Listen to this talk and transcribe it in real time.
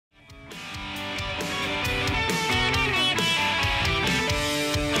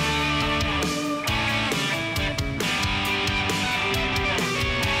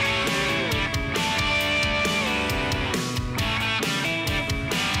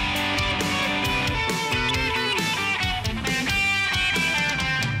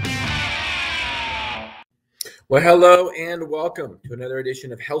Well, hello and welcome to another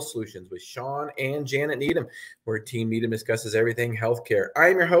edition of Health Solutions with Shawn and Janet Needham, where Team Needham discusses everything healthcare. I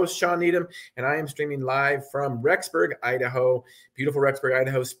am your host, Shawn Needham, and I am streaming live from Rexburg, Idaho. Beautiful Rexburg,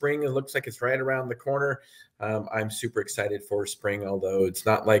 Idaho. Spring, it looks like it's right around the corner. I'm super excited for spring, although it's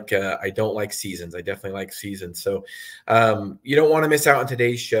not like I don't like seasons. I definitely like seasons. So you don't want to miss out on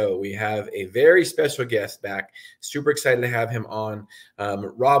today's show. We have a very special guest back. Super excited to have him on.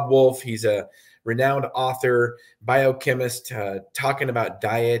 Robb Wolf, he's a renowned author, biochemist, talking about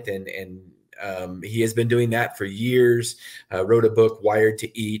diet, and he has been doing that for years. Wrote a book, Wired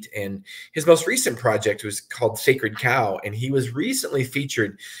to Eat, and his most recent project was called Sacred Cow, and he was recently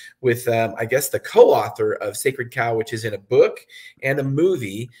featured with, I guess, the co-author of Sacred Cow, which is in a book and a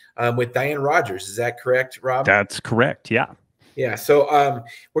movie with Diane Rogers. Is that correct, Robb? That's correct, yeah. Yeah, so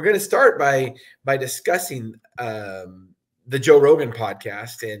we're going to start by discussing the Joe Rogan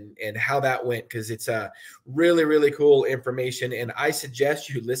podcast and how that went, because it's really, really cool information. And I suggest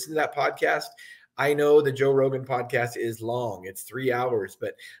you listen to that podcast. I know the Joe Rogan podcast is long. It's 3 hours,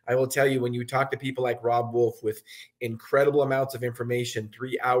 but I will tell you, when you talk to people like Robb Wolf with incredible amounts of information,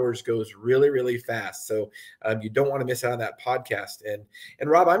 3 hours goes really, really fast. So you don't want to miss out on that podcast. And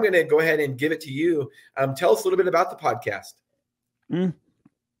Robb, I'm going to go ahead and give it to you. Tell us a little bit about the podcast.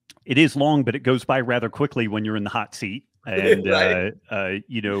 It is long, but it goes by rather quickly when you're in the hot seat. And Right.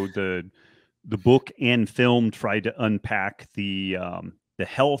 you know, the book and film tried to unpack the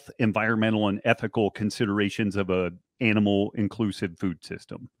health, environmental, and ethical considerations of a animal inclusive food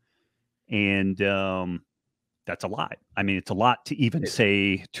system, and that's a lot. I mean, it's a lot to even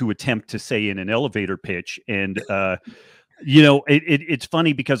attempt to say in an elevator pitch. And you know, it's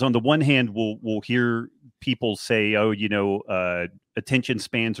funny because on the one hand, we'll hear people say, "Oh, you know, attention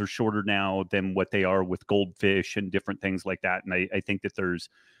spans are shorter now than what they are with goldfish and different things like that." And I think that there's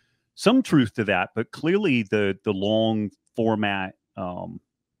some truth to that, but clearly the long format,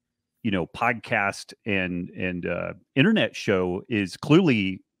 you know, podcast and internet show is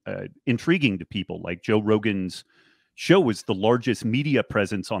clearly intriguing to people. Like Joe Rogan's show is the largest media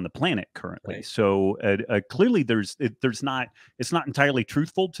presence on the planet currently. Right. So clearly it's not entirely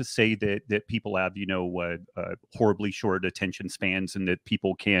truthful to say that people have, you know, horribly short attention spans and that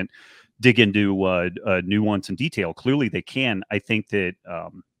people can't dig into nuance and detail. Clearly they can. I think that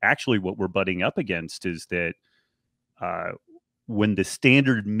actually what we're butting up against is that when the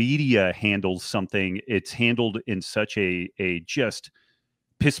standard media handles something, it's handled in such a just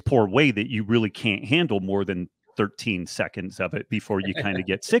piss poor way that you really can't handle more than 13 seconds of it before you kind of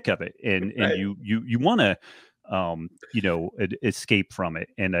get sick of it, and right. you want to you know, escape from it.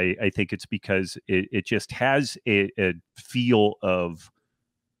 And I think it's because it just has a feel of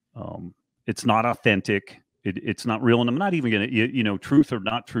it's not authentic, it's not real. And I'm not even gonna, you know, truth or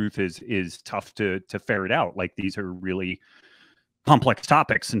not truth is tough to ferret out. Like, these are really complex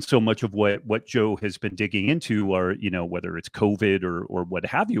topics, and so much of what Joe has been digging into are, you know, whether it's COVID or what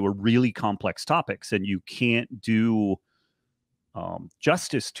have you, are really complex topics, and you can't do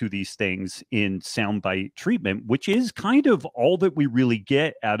justice to these things in soundbite treatment, which is kind of all that we really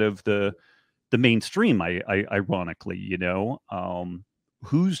get out of the mainstream. Ironically, you know,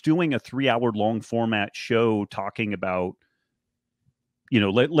 who's doing a 3-hour long format show talking about, you know,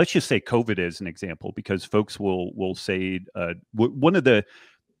 let's just say COVID as an example, because folks will say one of the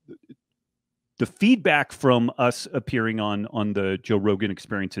feedback from us appearing on the Joe Rogan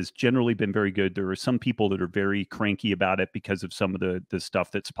Experience has generally been very good. There are some people that are very cranky about it because of some of the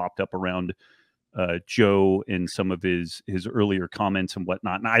stuff that's popped up around Joe and some of his earlier comments and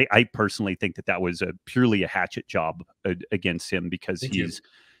whatnot. And I personally think that was purely a hatchet job against him, because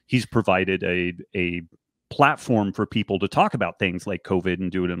he's provided a platform for people to talk about things like COVID and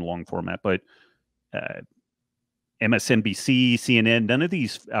do it in a long format. But MSNBC, CNN, none of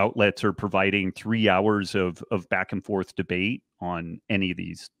these outlets are providing 3 hours of back and forth debate on any of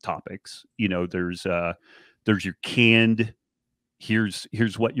these topics. You know, there's your canned, here's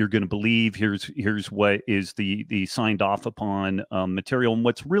what you're going to believe, here's what is the signed off upon material. And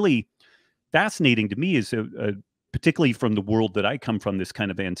what's really fascinating to me is particularly from the world that I come from, this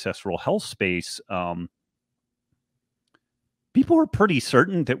kind of ancestral health space, people are pretty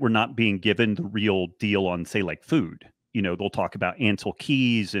certain that we're not being given the real deal on, say, like food. You know, they'll talk about Ansel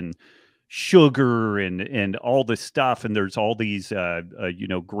Keys and sugar and all this stuff. And there's all these, you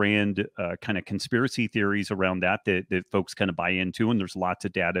know, grand kind of conspiracy theories around that folks kind of buy into. And there's lots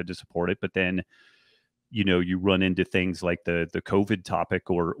of data to support it. But then, you know, you run into things like the COVID topic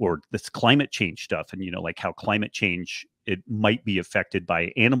or this climate change stuff. And, you know, like how climate change, it might be affected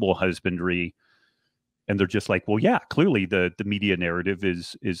by animal husbandry. And they're just like, well, yeah, clearly the media narrative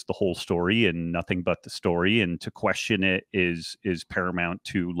is the whole story and nothing but the story. And to question it is paramount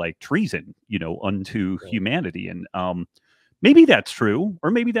to like treason, unto humanity. And maybe that's true,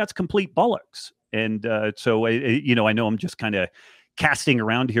 or maybe that's complete bollocks. And so I know I'm just kind of casting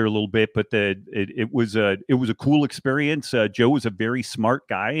around here a little bit, but it was a cool experience. Joe was a very smart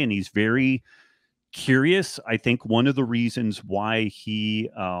guy, and he's very curious. I think one of the reasons why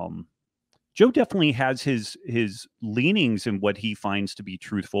Joe definitely has his leanings in what he finds to be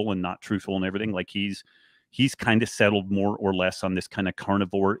truthful and not truthful and everything. Like he's kind of settled more or less on this kind of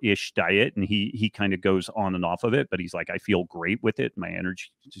carnivore-ish diet, and he kind of goes on and off of it, but he's like, I feel great with it. My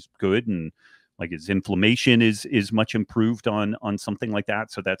energy is good, and like his inflammation is much improved on something like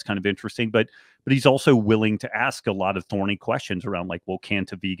that. So that's kind of interesting. But he's also willing to ask a lot of thorny questions around like, well, can't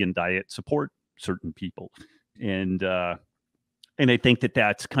a vegan diet support certain people? And I think that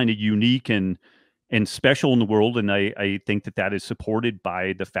that's kind of unique and special in the world. And I think that is supported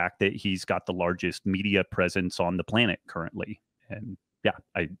by the fact that he's got the largest media presence on the planet currently. And yeah,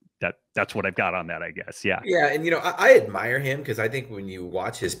 that's what I've got on that, I guess. Yeah. Yeah. And, I admire him because I think when you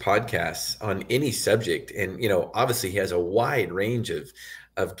watch his podcasts on any subject, and, obviously he has a wide range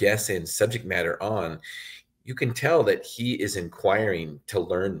of guests and subject matter on, you can tell that he is inquiring to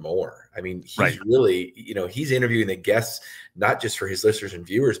learn more. I mean, he's really, he's interviewing the guests, not just for his listeners and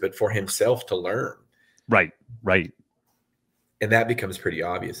viewers, but for himself to learn. Right. And that becomes pretty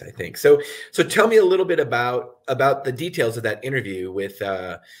obvious, I think. So tell me a little bit about the details of that interview with,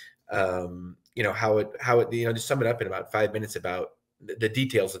 how it, just sum it up in about 5 minutes about the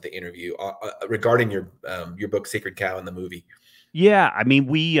details of the interview regarding your book, Sacred Cow, and the movie. Yeah. I mean,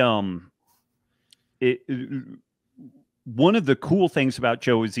 one of the cool things about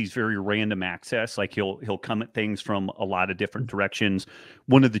Joe is he's very random access. Like he'll come at things from a lot of different directions.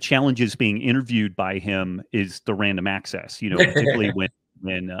 One of the challenges being interviewed by him is the random access, particularly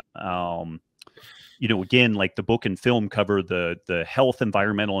when again, like the book and film cover the health,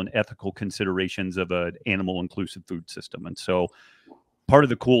 environmental, and ethical considerations of an animal inclusive food system. And so part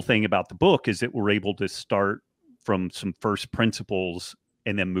of the cool thing about the book is that we're able to start from some first principles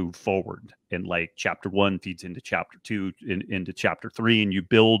and then move forward. And like chapter 1 feeds into chapter 2, into chapter 3, and you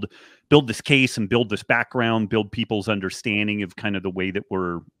build this case and build this background, build people's understanding of kind of the way that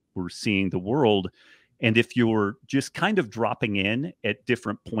we're seeing the world. And if you're just kind of dropping in at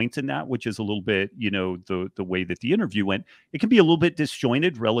different points in that, which is a little bit, the way that the interview went, it can be a little bit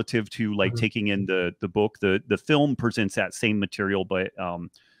disjointed relative to like taking in the book. The film presents that same material, but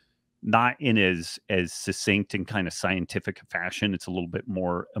not in as succinct and kind of scientific a fashion. It's a little bit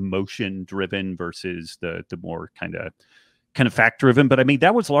more emotion driven versus the more kind of fact driven. But I mean,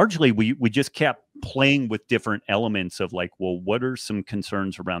 that was largely, we just kept playing with different elements of like, well, what are some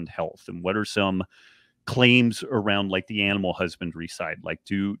concerns around health, and what are some claims around like the animal husbandry side? Like,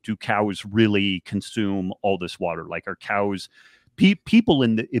 do cows really consume all this water? Like, are cows, people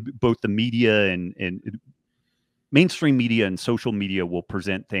in both the media and mainstream media and social media will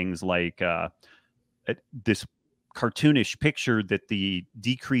present things like this cartoonish picture that the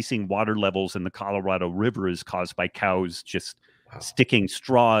decreasing water levels in the Colorado River is caused by cows just sticking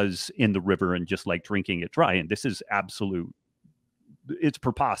straws in the river and just like drinking it dry. And this is it's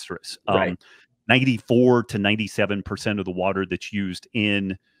preposterous. 94 to 97% of the water that's used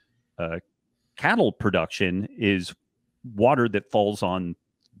in cattle production is water that falls on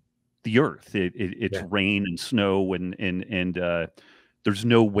the earth. It's rain and snow, and there's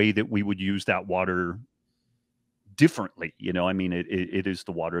no way that we would use that water differently. I mean, it is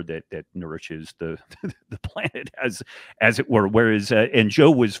the water that nourishes the planet as it were. Whereas, and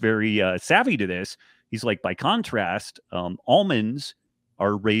Joe was very savvy to this. He's like, by contrast, almonds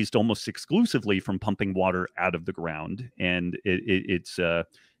are raised almost exclusively from pumping water out of the ground. And it's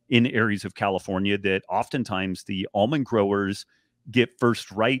in areas of California that oftentimes the almond growers get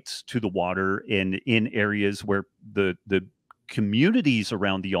first rights to the water, and in areas where the communities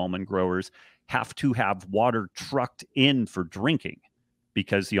around the almond growers have to have water trucked in for drinking,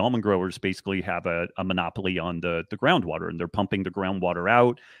 because the almond growers basically have a monopoly on the groundwater, and they're pumping the groundwater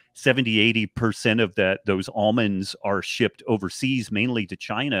out. 70-80% of those almonds are shipped overseas, mainly to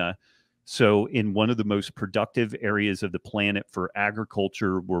China. So in one of the most productive areas of the planet for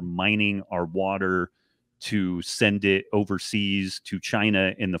agriculture, we're mining our water to send it overseas to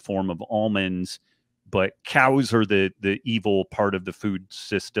China in the form of almonds. But cows are the evil part of the food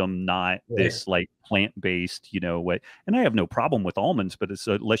system, not this like plant-based, and I have no problem with almonds, but it's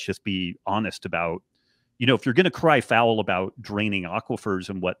let's just be honest about, if you're going to cry foul about draining aquifers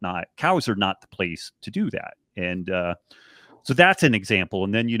and whatnot, cows are not the place to do that. And So that's an example.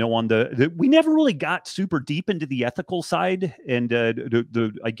 And then, you know, on we never really got super deep into the ethical side. And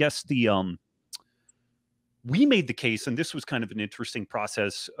I guess we made the case, and this was kind of an interesting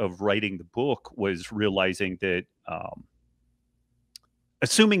process of writing the book, was realizing that,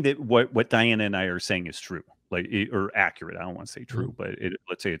 assuming that what Diana and I are saying is true, like, or accurate, I don't want to say true, but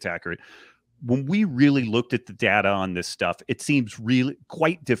let's say it's accurate. When we really looked at the data on this stuff, it seems really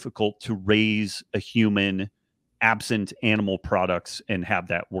quite difficult to raise a human absent animal products and have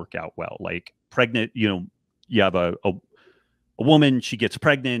that work out well. Like pregnant, you know, you have a woman, she gets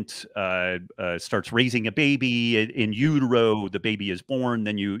pregnant, starts raising a baby in utero, the baby is born,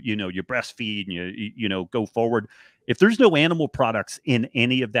 then you breastfeed and you know, go forward. If there's no animal products in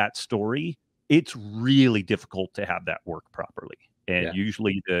any of that story, it's really difficult to have that work properly. And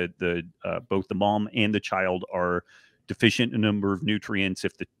usually the both the mom and the child are deficient in a number of nutrients.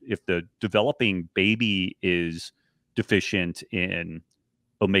 If the developing baby is deficient in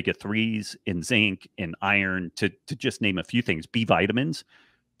omega-3s, in zinc, in iron, to just name a few things, B vitamins,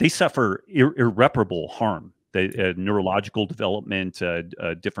 they suffer irreparable harm. The neurological development,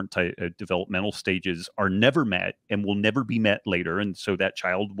 different developmental stages are never met and will never be met later. And so that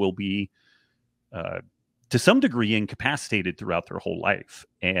child will be, to some degree, incapacitated throughout their whole life.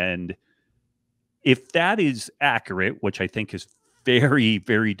 And if that is accurate, which I think is very,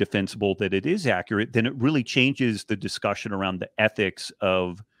 very defensible that it is accurate, then it really changes the discussion around the ethics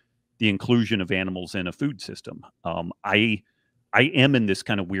of the inclusion of animals in a food system. I am in this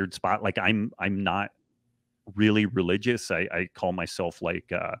kind of weird spot. Like I'm not really religious. I call myself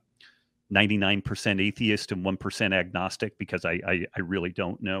like 99% atheist and 1% agnostic, because I really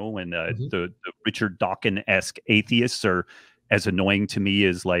don't know. And the Richard Dawkins-esque atheists are as annoying to me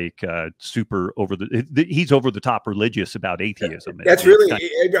as like super he's over the top religious about atheism. That's really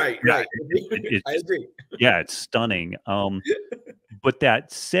right. I agree. Yeah, it's stunning. But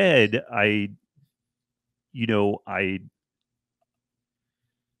that said, I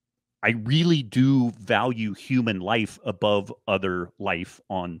really do value human life above other life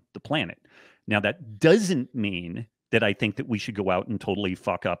on the planet. Now, that doesn't mean that I think that we should go out and totally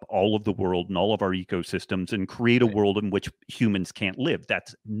fuck up all of the world and all of our ecosystems and create a world in which humans can't live.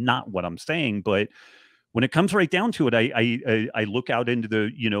 That's not what I'm saying. But when it comes right down to it, I look out into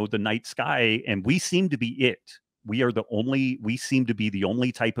the night sky, and we seem to be it. We seem to be the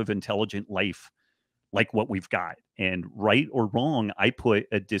only type of intelligent life like what we've got. And right or wrong, I put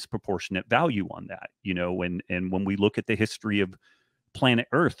a disproportionate value on that, and when we look at the history of planet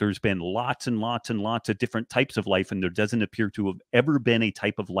Earth, there's been lots and lots and lots of different types of life, and there doesn't appear to have ever been a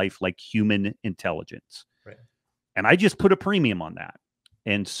type of life like human intelligence. Right. And I just put a premium on that.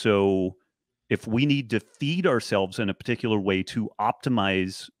 And so if we need to feed ourselves in a particular way to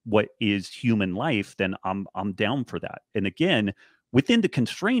optimize what is human life, then I'm down for that. And again, within the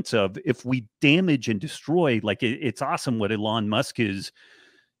constraints of, if we damage and destroy, like it's awesome what Elon Musk is,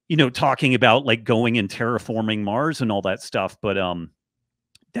 talking about, like going and terraforming Mars and all that stuff. But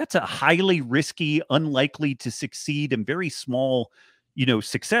that's a highly risky, unlikely to succeed, and very small,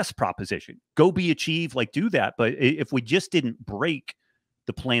 success proposition. Go be achieved, like do that. But if we just didn't break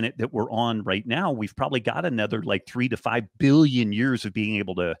the planet that we're on right now, we've probably got another like 3 to 5 billion years of being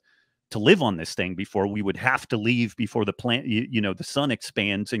able to live on this thing before we would have to leave, before the planet, the sun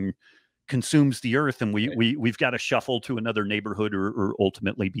expands and consumes the earth, and we've got to shuffle to another neighborhood or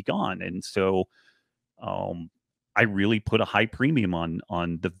ultimately be gone. And so I really put a high premium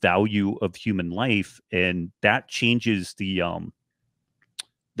on the value of human life, and that changes the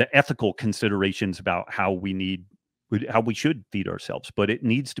ethical considerations about how we should feed ourselves. But it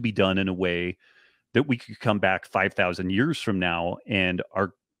needs to be done in a way that we could come back 5,000 years from now and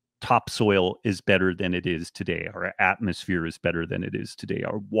our topsoil is better than it is today. Our atmosphere is better than it is today.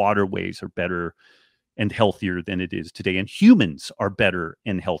 Our waterways are better and healthier than it is today. And humans are better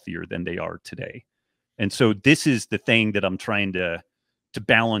and healthier than they are today. And so this is the thing that I'm trying to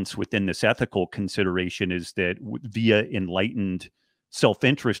balance within this ethical consideration, is that via enlightened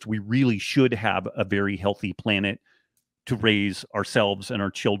self-interest, we really should have a very healthy planet to raise ourselves and our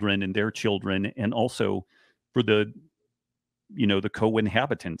children and their children, and also for the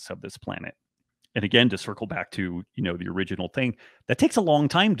co-inhabitants of this planet. And again, to circle back to, the original thing, that takes a long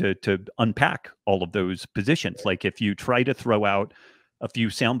time to unpack all of those positions. Like if you try to throw out a few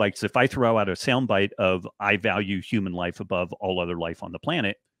sound bites, if I throw out a sound bite of I value human life above all other life on the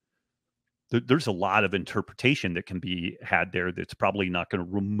planet, there's a lot of interpretation that can be had there that's probably not going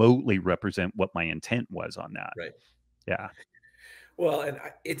to remotely represent what my intent was on that. Right. Yeah. Well, and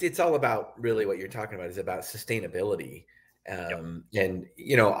it's all about, really what you're talking about is about sustainability. Yep. And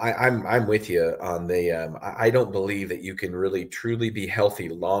I'm with you on the. I don't believe that you can really truly be healthy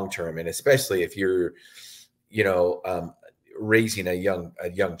long term, and especially if you're, you know, um, raising a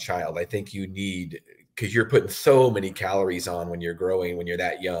young child. I think you need, because you're putting so many calories on when you're growing, when you're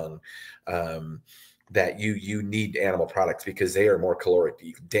that young, that you need animal products because they are more caloric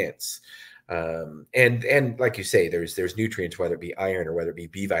dense. And like you say, there's nutrients, whether it be iron or whether it be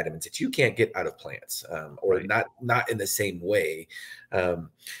B vitamins, that you can't get out of plants, or Right. not in the same way.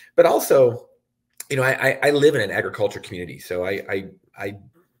 But also, I live in an agriculture community, so I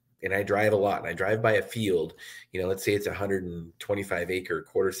and I drive a lot, and I drive by a field. Let's say it's a 125 acre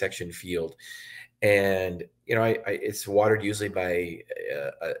quarter section field, and it's watered usually by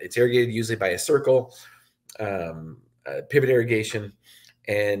it's irrigated usually by a circle, pivot irrigation,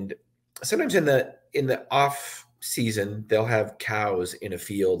 and sometimes in the off season they'll have cows in a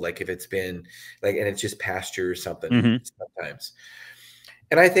field, like if it's been like, and it's just pasture or something Hmm. sometimes.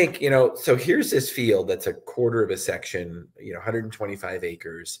 And I think, so here's this field that's a quarter of a section, 125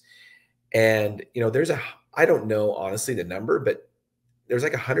 acres, and I don't know honestly the number, but there's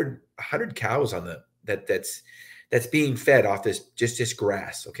like 100 cows on that's being fed off this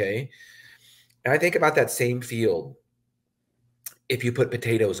grass. Okay, and I think about that same field if you put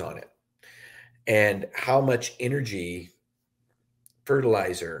potatoes on it, and how much energy,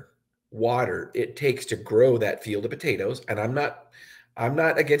 fertilizer, water it takes to grow that field of potatoes. And I'm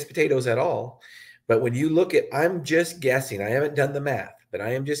not against potatoes at all, but when you look at, I'm just guessing, I haven't done the math, but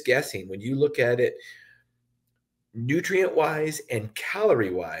I am just guessing, when you look at it nutrient wise and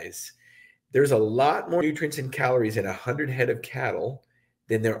calorie wise, there's a lot more nutrients and calories in 100 head of cattle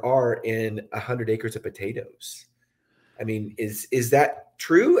than there are in 100 acres of potatoes. I mean, is that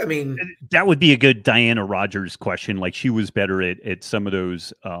true? I mean, That would be a good Diana Rogers question. Like, she was better at some of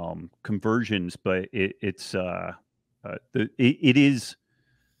those conversions, but it is.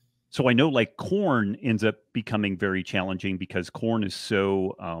 So I know, like, corn ends up becoming very challenging because corn is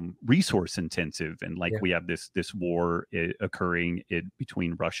so resource intensive, and like yeah. we have this war occurring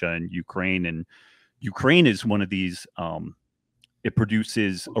between Russia and Ukraine, and Ukraine is one of these. It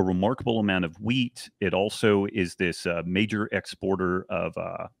produces a remarkable amount of wheat. It also is this major exporter of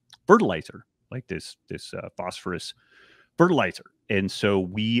fertilizer, like this phosphorus fertilizer. And so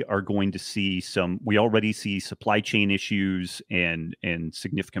we are going to see we already see supply chain issues and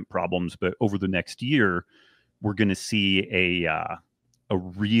significant problems, but over the next year, we're going to see a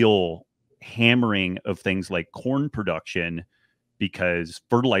real hammering of things like corn production, because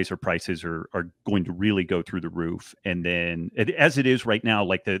fertilizer prices are going to really go through the roof. And then as it is right now,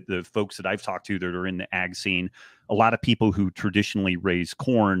 like the folks that I've talked to that are in the ag scene, a lot of people who traditionally raise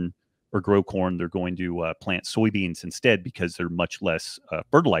corn or grow corn, they're going to plant soybeans instead because they're much less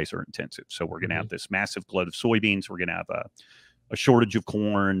fertilizer intensive. So we're going to have this massive glut of soybeans. We're going to have a shortage of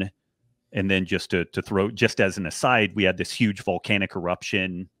corn. And then just to throw, just as an aside, we had this huge volcanic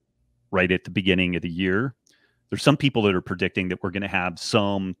eruption right at the beginning of the year. There's some people that are predicting that we're going to have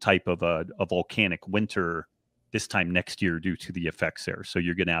some type of a volcanic winter this time next year due to the effects there. So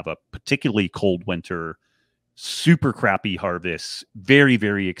you're going to have a particularly cold winter, super crappy harvests, very,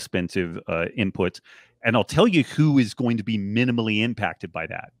 very expensive inputs. And I'll tell you who is going to be minimally impacted by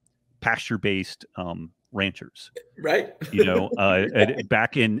that: pasture-based ranchers. Right.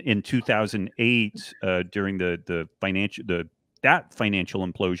 Back in 2008, during that financial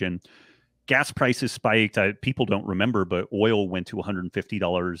implosion, gas prices spiked. People don't remember, but oil went to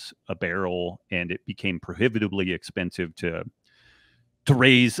 $150 a barrel, and it became prohibitively expensive to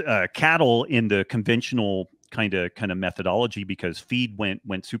raise cattle in the conventional kind of methodology, because feed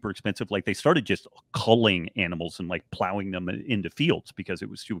went super expensive. Like, they started just culling animals and like plowing them into fields because it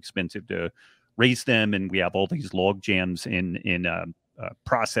was too expensive to raise them. And we have all these log jams in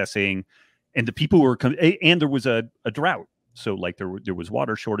processing, and the people who were and there was a drought. So like there was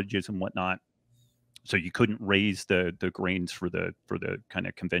water shortages and whatnot. So you couldn't raise the grains for the kind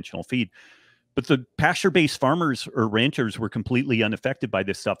of conventional feed. But the pasture-based farmers or ranchers were completely unaffected by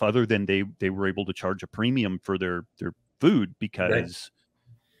this stuff, other than they were able to charge a premium for their food because,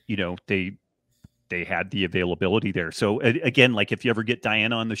 they had the availability there. So again, like, if you ever get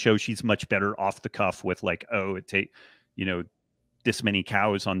Diana on the show, she's much better off the cuff with like, oh, this many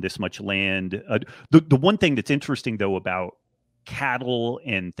cows on this much land. The one thing that's interesting though about cattle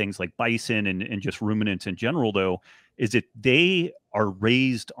and things like bison and just ruminants in general, though, is that they are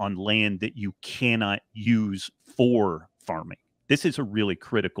raised on land that you cannot use for farming. This is a really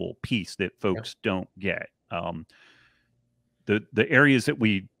critical piece that folks don't get. The areas that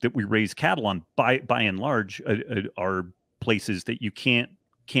we raise cattle on, by and large, are places that you can't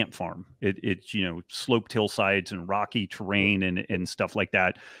can't farm. It's, you know, sloped hillsides and rocky terrain and stuff like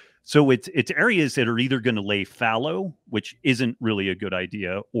that. So it's areas that are either going to lay fallow, which isn't really a good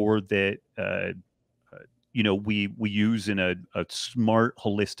idea, or that you know, we use in a smart,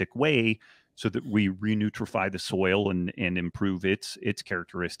 holistic way, so that we renutrify the soil and improve its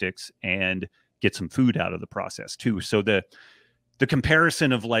characteristics and get some food out of the process too. So the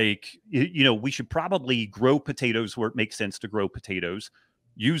comparison of, like, you know, we should probably grow potatoes where it makes sense to grow potatoes,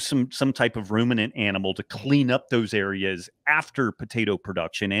 use some type of ruminant animal to clean up those areas after potato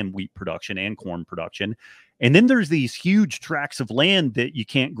production and wheat production and corn production. And then there's these huge tracts of land that you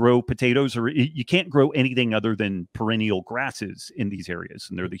can't grow potatoes, or you can't grow anything other than perennial grasses in these areas.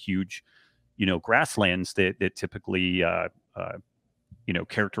 And they're the huge, you know, grasslands that typically, you know,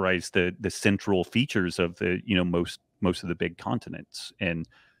 characterize the central features of the, you know, most of the big continents. And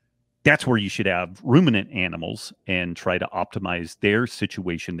that's where you should have ruminant animals and try to optimize their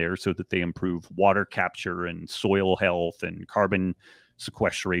situation there, so that they improve water capture and soil health and carbon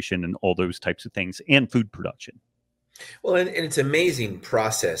sequestration and all those types of things, and food production. Well, and it's an amazing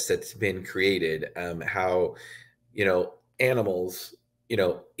process that's been created, how, you know, animals, you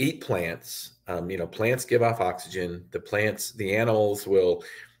know, eat plants. You know, plants give off oxygen. The animals will,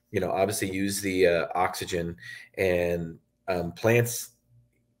 you know, obviously use the oxygen, and plants,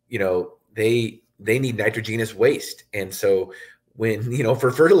 you know, they need nitrogenous waste. And so when, you know, for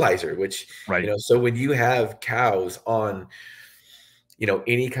fertilizer, which, right, you know, so when you have cows on, you know,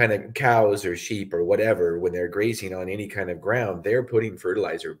 any kind of cows or sheep or whatever, when they're grazing on any kind of ground, they're putting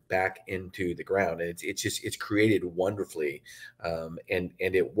fertilizer back into the ground. And it's created wonderfully. And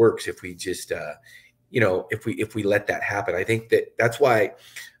it works if we just, you know, if we let that happen. I think that's why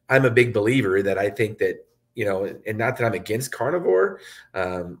I'm a big believer that I think that, you know, and not that I'm against carnivore.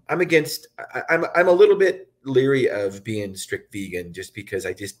 I'm a little bit leery of being strict vegan, just because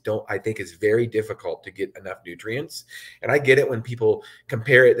I think it's very difficult to get enough nutrients. And I get it when people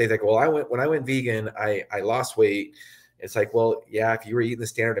compare it. They're like, well, when I went vegan, I lost weight. It's like, well, yeah, if you were eating the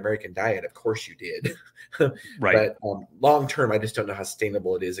standard American diet, of course you did. right. But long term, I just don't know how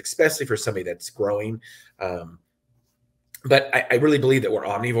sustainable it is, especially for somebody that's growing. But I really believe that we're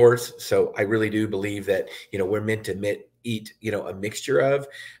omnivores. So I really do believe that, you know, we're meant to eat, you know, a mixture of.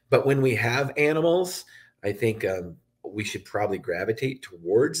 But when we have animals, I think we should probably gravitate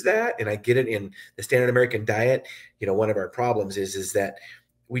towards that. And I get it in the standard American diet. You know, one of our problems is that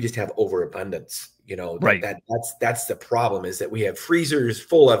we just have overabundance. You know, right. That's the problem, is that we have freezers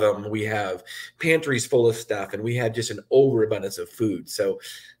full of them. We have pantries full of stuff, and we have just an overabundance of food. So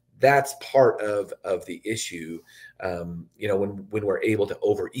that's part of the issue. You know, when we're able to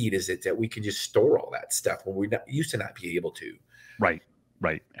overeat, is that we can just store all that stuff when we used to not be able to. Right.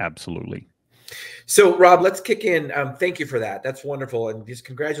 Absolutely. So, Rob, let's kick in. Thank you for that. That's wonderful. And just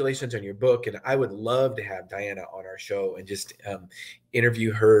congratulations on your book. And I would love to have Diana on our show and just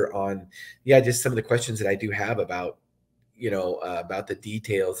interview her on, just some of the questions that I do have about, you know, about the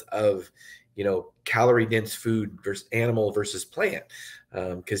details of, you know, calorie dense food versus animal versus plant.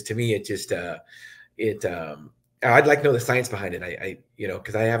 Because to me, it just, I'd like to know the science behind it. You know,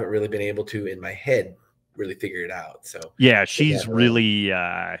 because I haven't really been able to, in my head, really figure it out. So yeah, she's really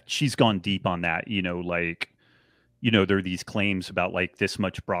she's gone deep on that. You know, like, you know, there are these claims about, like, this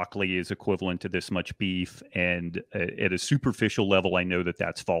much broccoli is equivalent to this much beef, and at a superficial level, I know that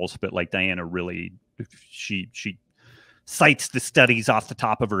that's false. But like, Diana really, she cites the studies off the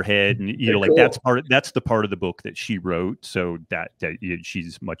top of her head, and you know, like, cool. that's the part of the book that she wrote. So that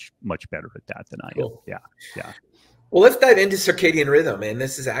she's much better at that than I am. Cool. Yeah. Well, let's dive into circadian rhythm, and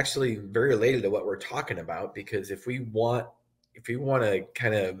this is actually very related to what we're talking about, because if we want to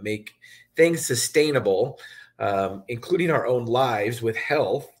kind of make things sustainable, including our own lives with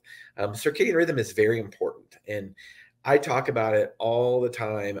health, circadian rhythm is very important. And I talk about it all the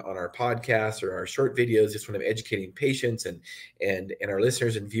time on our podcasts or our short videos, just when I'm educating patients and our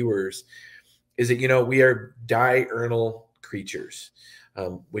listeners and viewers, is that, you know, we are diurnal creatures.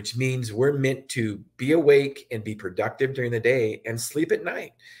 Which means we're meant to be awake and be productive during the day and sleep at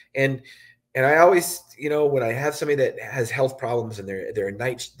night. And I always, you know, when I have somebody that has health problems and they're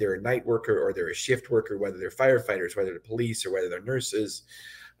a night worker, or they're a shift worker, whether they're firefighters, whether they're police, or whether they're nurses,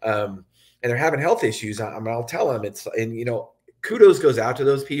 and they're having health issues, I'll tell them and you know, kudos goes out to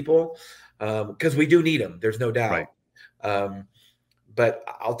those people, because we do need them. There's no doubt. Right. But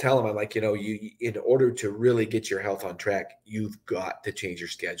I'll tell them, I'm like, you know, in order to really get your health on track, you've got to change your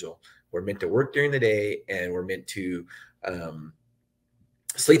schedule. We're meant to work during the day, and we're meant to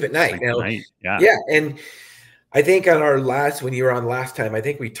sleep at night. Yeah. And I think when you were on last time, I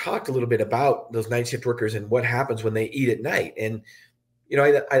think we talked a little bit about those night shift workers and what happens when they eat at night. And,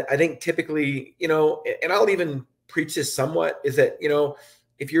 I think typically, and I'll even preach this somewhat, is that,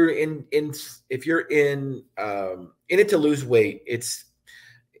 if you're in it to lose weight, it's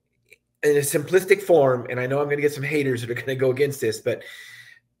in a simplistic form. And I know I'm going to get some haters that are going to go against this, but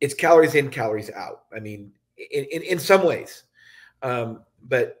it's calories in, calories out. I mean, in some ways.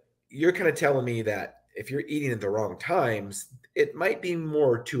 But you're kind of telling me that if you're eating at the wrong times, it might be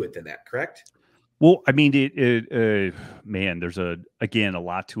more to it than that, correct? Well, I mean, man, there's again, a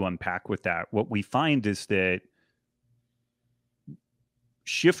lot to unpack with that. What we find is that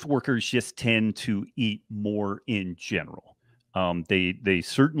shift workers just tend to eat more in general. They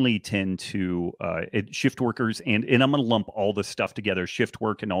certainly tend to shift workers, and I'm going to lump all this stuff together: shift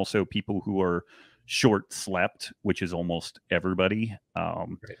work and also people who are short slept, which is almost everybody.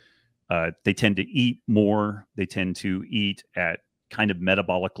 Right. They tend to eat more. They tend to eat at kind of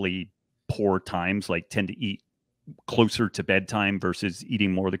metabolically poor times, like tend to eat closer to bedtime versus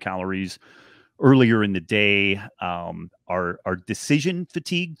eating more of the calories earlier in the day. Our decision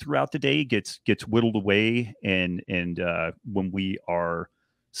fatigue throughout the day gets whittled away, and when we are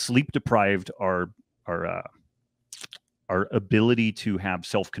sleep deprived, our ability to have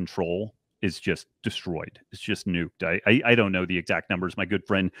self-control is just destroyed. It's just nuked. I don't know the exact numbers. My good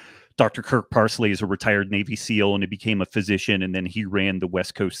friend Dr. Kirk Parsley is a retired Navy SEAL, and he became a physician, and then he ran the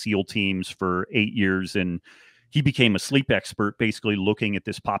West Coast SEAL teams for 8 years, and he became a sleep expert, basically looking at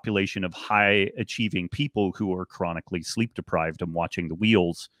this population of high achieving people who are chronically sleep deprived and watching the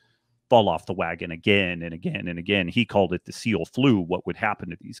wheels fall off the wagon again and again and again. He called it the SEAL flu. What would happen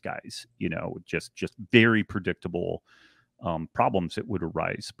to these guys? Just very predictable problems that would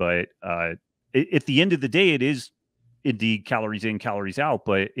arise. But at the end of the day, it is indeed calories in, calories out.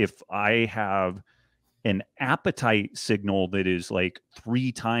 But if I have an appetite signal that is like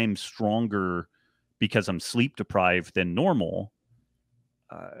 3 times stronger because I'm sleep deprived than normal,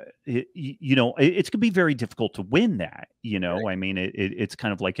 it's going to be very difficult to win that. Right. I mean, it's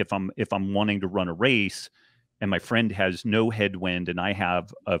kind of like if I'm wanting to run a race and my friend has no headwind and I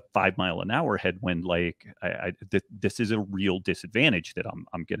have a 5 mile an hour headwind, like this is a real disadvantage that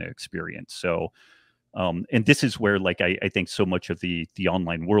I'm going to experience. So, and this is where, like, I think so much of the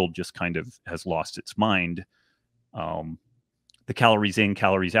online world just kind of has lost its mind. The calories in,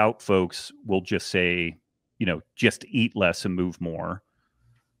 calories out folks will just say, just eat less and move more,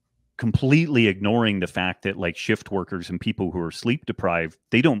 completely ignoring the fact that, like, shift workers and people who are sleep deprived,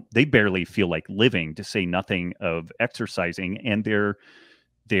 they barely feel like living, to say nothing of exercising, and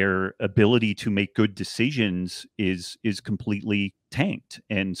their ability to make good decisions is completely tanked.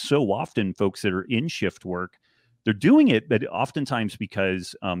 And so often folks that are in shift work, they're doing it, but oftentimes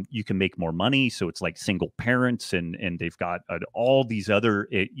because you can make more money. So it's like single parents, and they've got all these other,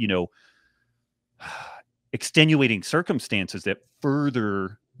 extenuating circumstances that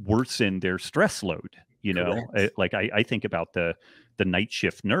further worsen their stress load. Correct. I think about the night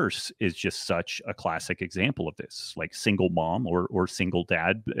shift nurse is just such a classic example of this, like single mom or single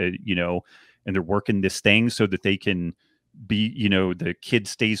dad, and they're working this thing so that they can be, the kid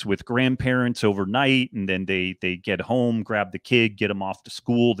stays with grandparents overnight, and then they get home, grab the kid, get them off to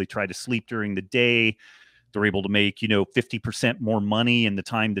school. They try to sleep during the day. They're able to make, 50% more money in the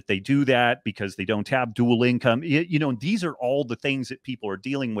time that they do that because they don't have dual income. These are all the things that people are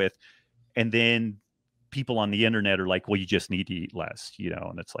dealing with. And then people on the internet are like, well, you just need to eat less,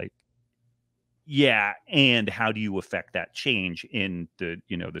 and it's like, yeah. And how do you affect that change in the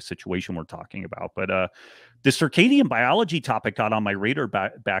situation we're talking about? But the circadian biology topic got on my radar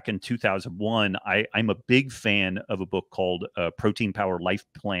back in 2001. I'm a big fan of a book called Protein Power Life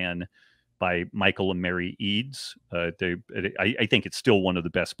Plan by Michael and Mary Eads. I think it's still one of the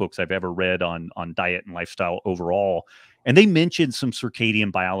best books I've ever read on diet and lifestyle overall. And they mentioned some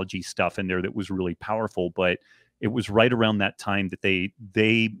circadian biology stuff in there that was really powerful. But it was right around that time that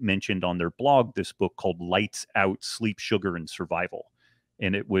they mentioned on their blog this book called Lights Out: Sleep, Sugar, and Survival.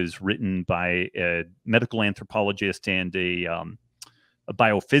 And it was written by a medical anthropologist and a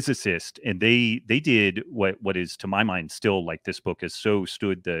biophysicist, and they did what is, to my mind, still, like, this book has so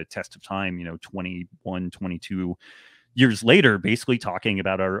stood the test of time, 21, 22 years later, basically talking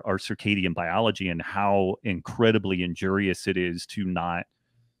about our circadian biology and how incredibly injurious it is to not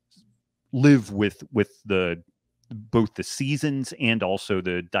live with the both the seasons and also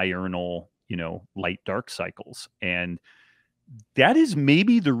the diurnal, light dark cycles. And that is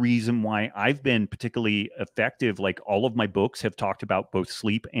maybe the reason why I've been particularly effective. Like, all of my books have talked about both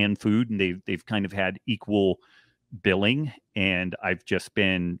sleep and food, and they've kind of had equal billing. And I've just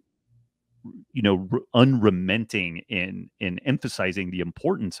been, unrelenting in emphasizing the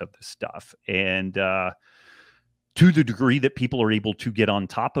importance of this stuff. And to the degree that people are able to get on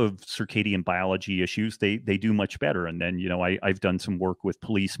top of circadian biology issues, they do much better. And then, I've done some work with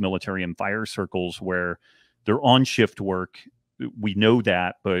police, military, and fire circles where they're on shift work. We know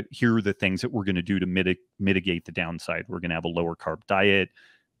that, but here are the things that we're going to do to mitigate the downside. We're going to have a lower carb diet.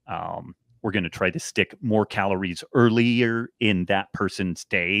 We're going to try to stick more calories earlier in that person's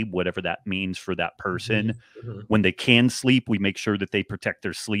day, whatever that means for that person. Mm-hmm. When they can sleep, we make sure that they protect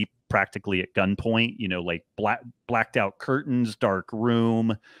their sleep practically at gunpoint, like blacked out curtains, dark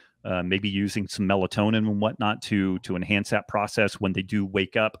room, maybe using some melatonin and whatnot to enhance that process. When they do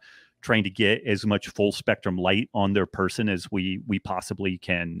wake up, trying to get as much full spectrum light on their person as we possibly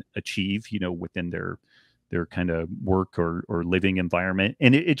can achieve, within their kind of work or living environment.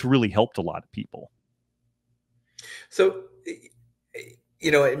 And it's really helped a lot of people. So,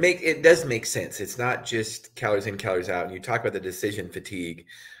 it does make sense. It's not just calories in, calories out. And you talk about the decision fatigue.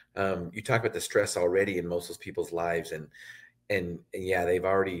 You talk about the stress already in most of those people's lives. And yeah, they've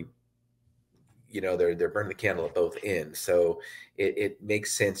already, they're burning the candle at both ends. So it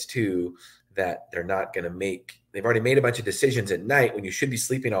makes sense too, that they've already made a bunch of decisions at night when you should be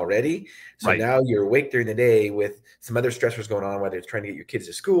sleeping already. So Right. Now you're awake during the day with some other stressors going on, whether it's trying to get your kids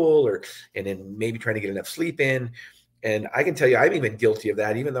to school and then maybe trying to get enough sleep in. And I can tell you, I'm even guilty of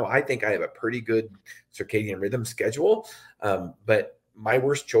that, even though I think I have a pretty good circadian rhythm schedule. But my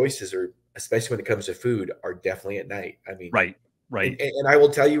worst choices are, especially when it comes to food, are definitely at night. I mean, Right. And I will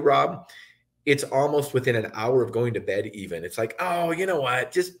tell you, Rob, it's almost within an hour of going to bed even. It's like, oh, you know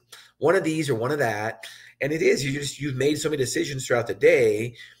what? Just one of these or one of that. And it is, you've made so many decisions throughout the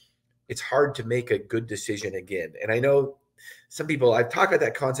day. It's hard to make a good decision again. And I know some people, I've talked about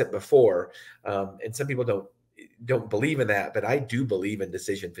that concept before, and some people don't believe in that, but I do believe in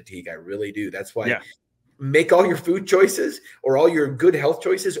decision fatigue. I really do. That's why make all your food choices or all your good health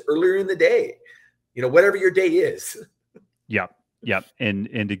choices earlier in the day, whatever your day is. Yep.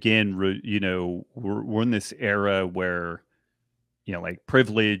 And again, we're in this era where, like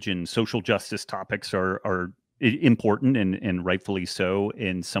privilege and social justice topics are important and rightfully so.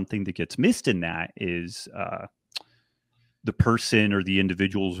 And something that gets missed in that is the person or the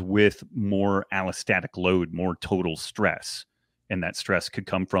individuals with more allostatic load, more total stress. And that stress could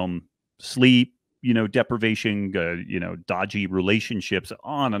come from sleep, deprivation, dodgy relationships,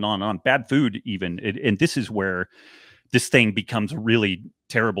 on and on and on, bad food even. And this is where this thing becomes a really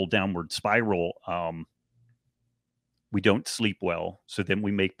terrible downward spiral. We don't sleep well, so then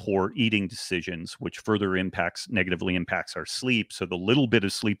we make poor eating decisions, which further negatively impacts our sleep. So the little bit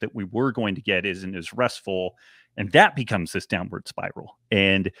of sleep that we were going to get isn't as restful, and that becomes this downward spiral.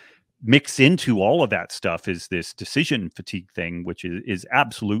 And mix into all of that stuff is this decision fatigue thing, which is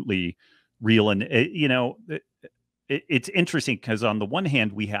absolutely real. And it's interesting because on the one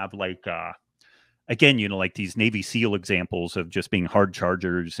hand, we have like again, like these Navy SEAL examples of just being hard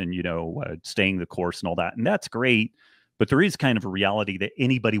chargers and, staying the course and all that. And that's great. But there is kind of a reality that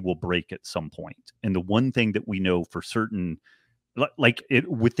anybody will break at some point. And the one thing that we know for certain, like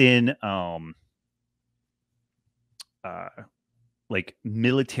within like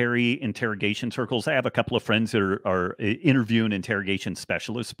military interrogation circles, I have a couple of friends that are interviewing interrogation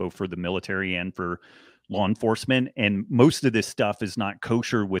specialists, both for the military and for law enforcement. And most of this stuff is not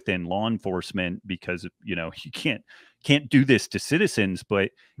kosher within law enforcement because, you can't do this to citizens. But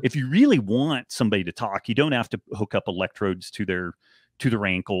if you really want somebody to talk, you don't have to hook up electrodes to their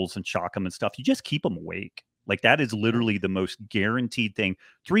ankles and shock them and stuff. You just keep them awake. Like that is literally the most guaranteed thing.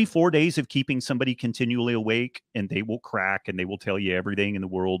 3-4 days of keeping somebody continually awake, and they will crack and they will tell you everything in the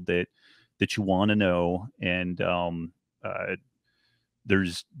world that you want to know. And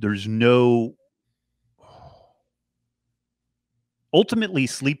there's no ultimately,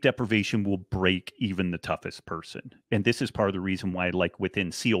 sleep deprivation will break even the toughest person. And this is part of the reason why, like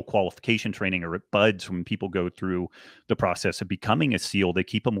within SEAL qualification training or at BUDS, when people go through the process of becoming a SEAL, they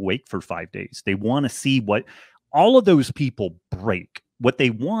keep them awake for 5 days. They want to see what all of those people break. What they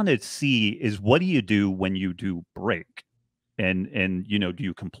want to see is, what do you do when you do break? And do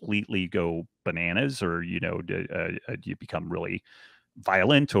you completely go bananas, or, do you become really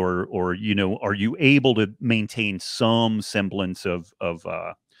violent, or are you able to maintain some semblance of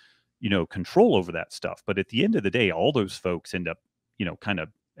control over that stuff? But at the end of the day, all those folks end up kind of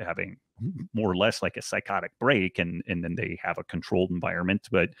having more or less like a psychotic break, and then they have a controlled environment,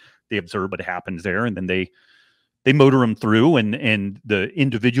 but they observe what happens there, and then they motor them through, and the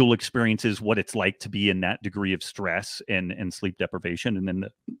individual experiences what it's like to be in that degree of stress and sleep deprivation, and then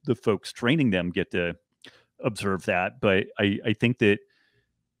the folks training them get to observe that. But I think that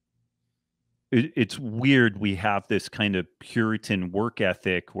it's weird. We have this kind of Puritan work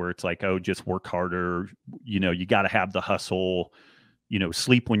ethic where it's like, oh, just work harder. You got to have the hustle,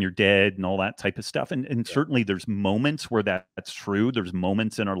 sleep when you're dead and all that type of stuff. And certainly there's moments where that's true. There's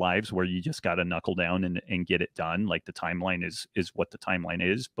moments in our lives where you just got to knuckle down and get it done. Like the timeline is what the timeline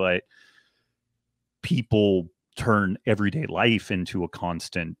is, but people turn everyday life into a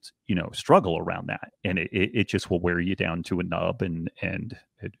constant, struggle around that. And it just will wear you down to a nub. The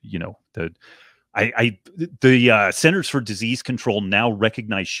Centers for Disease Control now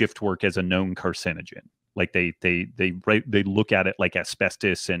recognize shift work as a known carcinogen. Like they look at it like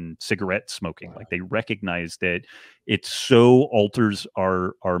asbestos and cigarette smoking. Wow. Like they recognize that it so alters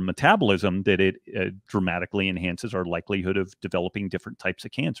our metabolism that it dramatically enhances our likelihood of developing different types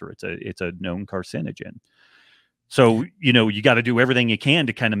of cancer. It's a known carcinogen. So, you got to do everything you can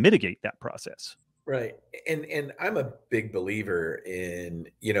to kind of mitigate that process. Right. And I'm a big believer in,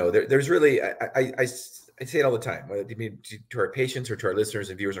 there's really, I say it all the time, whether it be to our patients or to our listeners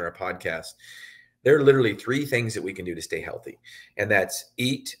and viewers on our podcast. There are literally 3 things that we can do to stay healthy. And that's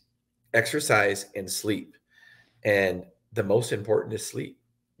eat, exercise, and sleep. And the most important is sleep.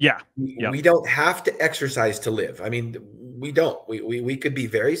 Yeah. We don't have to exercise to live. I mean, we don't. We could be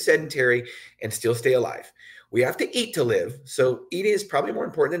very sedentary and still stay alive. We have to eat to live. So eating is probably more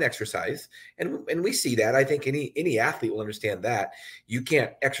important than exercise. And we see that. I think any athlete will understand that. You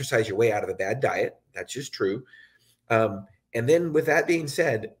can't exercise your way out of a bad diet. That's just true. And then with that being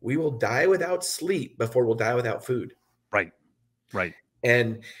said, we will die without sleep before we'll die without food. Right.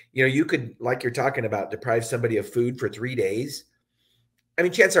 And, you could, like you're talking about, deprive somebody of food for 3 days. I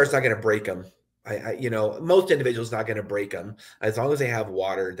mean, chances are it's not going to break them. Most individuals not going to break them as long as they have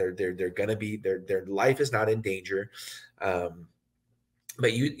water. They're going to be their life is not in danger.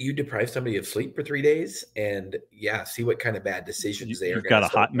 But you deprive somebody of sleep for 3 days, and see what kind of bad decisions they are. You've got a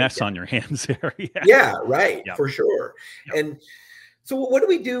hot mess on your hands there. Yeah, right, for sure. Yep. And so, what do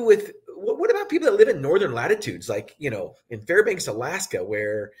we do with what about people that live in northern latitudes, like in Fairbanks, Alaska,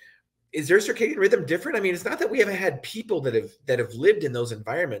 where is their circadian rhythm different? I mean, it's not that we haven't had people that have lived in those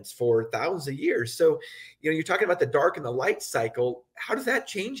environments for thousands of years. So, you're talking about the dark and the light cycle. How does that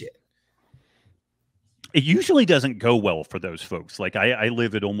change it? It usually doesn't go well for those folks. Like I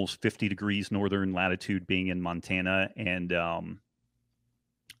live at almost 50 degrees northern latitude being in Montana. And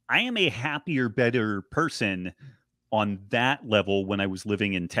I am a happier, better person on that level when I was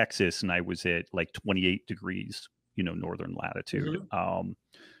living in Texas and I was at like 28 degrees, northern latitude. Mm-hmm.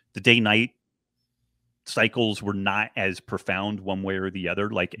 The day-night cycles were not as profound one way or the other.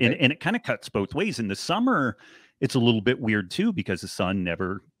 Like, and it kind of cuts both ways. In the summer, it's a little bit weird too, because the sun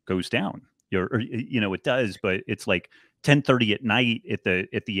never goes down. It does, but it's like 10:30 at night at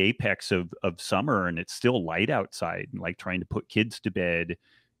the apex of summer, and it's still light outside. And like trying to put kids to bed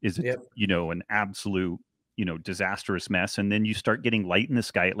is an absolute disastrous mess. And then you start getting light in the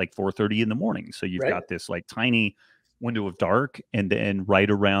sky at like 4:30 in the morning. So you've got this like tiny window of dark, and then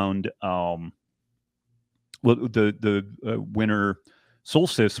right around the winter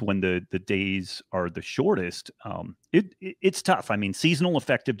solstice, when the days are the shortest, it's tough. I mean, seasonal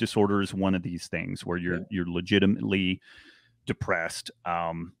affective disorder is one of these things where you're legitimately depressed.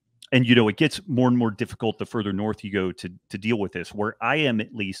 And it gets more and more difficult the further north you go to deal with this. Where I am,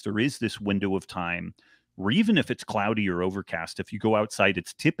 at least, there is this window of time where even if it's cloudy or overcast, if you go outside,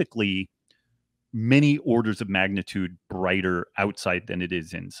 it's typically many orders of magnitude brighter outside than it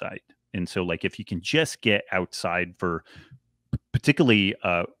is inside. And so like if you can just get outside for particularly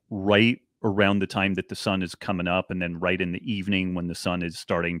right around the time that the sun is coming up, and then right in the evening when the sun is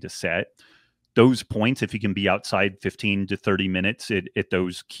starting to set, those points, if you can be outside 15 to 30 minutes at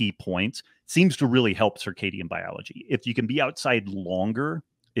those key points, seems to really help circadian biology. If you can be outside longer,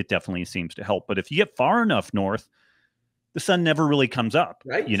 it definitely seems to help. But if you get far enough north, the sun never really comes up,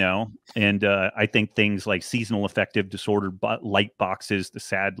 and I think things like seasonal affective disorder, light boxes, the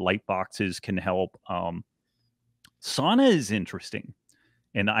SAD light boxes can help. Sauna is interesting,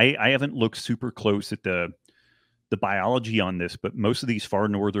 and I haven't looked super close at the biology on this, but most of these far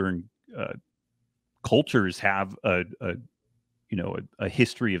northern cultures have a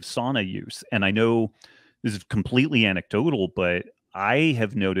history of sauna use. And I know this is completely anecdotal, but I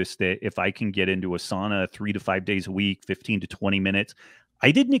have noticed that if I can get into a sauna 3 to 5 days a week, 15 to 20 minutes,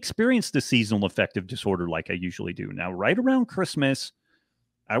 I didn't experience the seasonal affective disorder like I usually do. Now, right around Christmas,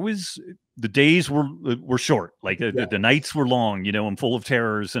 the days were short, like the nights were long, and full of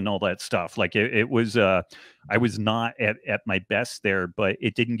terrors and all that stuff. Like it was, I was not at my best there, but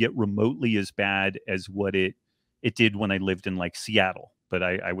it didn't get remotely as bad as what it did when I lived in like Seattle. But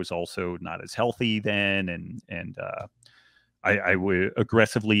I was also not as healthy then, and I would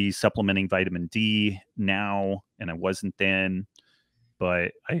aggressively supplementing vitamin D now, and I wasn't then.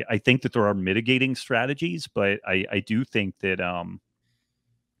 But I think that there are mitigating strategies, but I do think that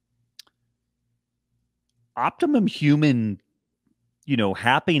optimum human,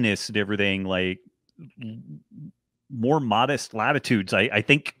 happiness and everything, like more modest latitudes, I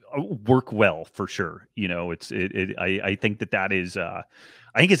think work well for sure. I think that is, I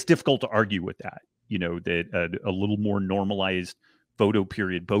think it's difficult to argue with that, that a little more normalized photo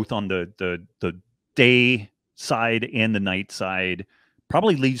period, both on the day side and the night side,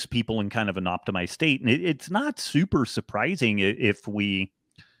 probably leaves people in kind of an optimized state. And it's not super surprising if we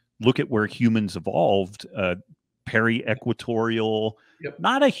look at where humans evolved, peri-equatorial, Yep.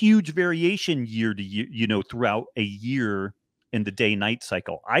 not a huge variation year to year, throughout a year in the day-night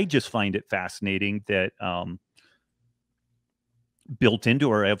cycle. I just find it fascinating that built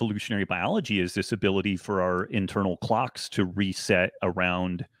into our evolutionary biology is this ability for our internal clocks to reset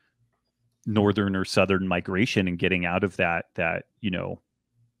around northern or southern migration and getting out of that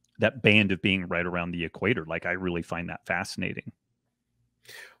band of being right around the equator. Like, I really find that fascinating.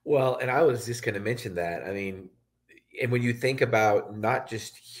 Well, and I was just going to mention that. I mean, and when you think about not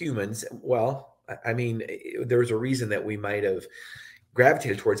just humans, well, I mean, there's a reason that we might have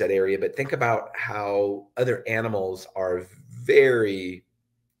gravitated towards that area, but think about how other animals are very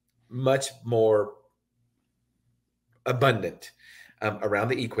much more abundant around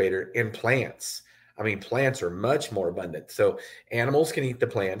the equator, and plants. I mean, plants are much more abundant. So animals can eat the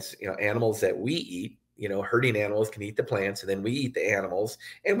plants, animals that we eat, herding animals can eat the plants, and then we eat the animals,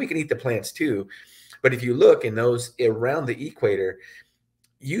 and we can eat the plants too. But if you look in those around the equator,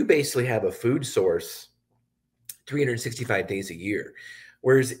 you basically have a food source 365 days a year.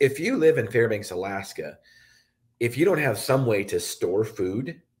 Whereas if you live in Fairbanks, Alaska, if you don't have some way to store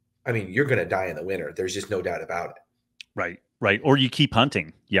food, I mean, you're going to die in the winter. There's just no doubt about it. Right. Or you keep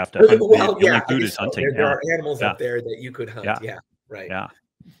hunting. You have to hunt. Well, the only food is hunting. There are animals up there that you could hunt. Yeah. Right. Yeah.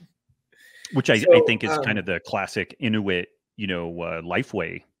 Which I think is kind of the classic Inuit, life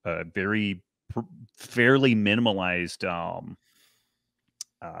way. Very fairly minimalized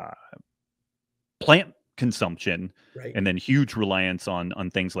plant consumption, right, and then huge reliance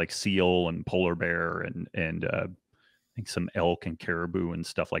on things like seal and polar bear and I think some elk and caribou and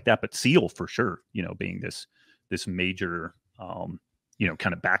stuff like that. But seal for sure, being this major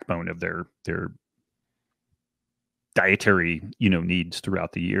kind of backbone of their dietary needs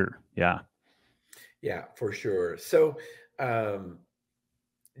throughout the year. Yeah, for sure. So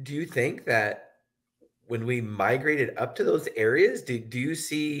do you think that when we migrated up to those areas, do you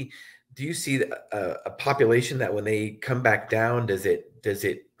see a population that when they come back down, does it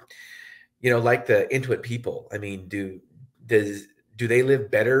like the Inuit people? I mean, do they live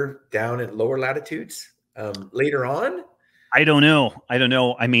better down at lower latitudes later on? I don't know.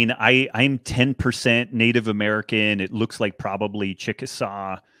 I mean, I'm 10% Native American. It looks like probably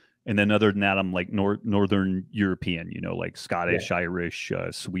Chickasaw. And then other than that, I'm like Northern European, like Scottish, Irish,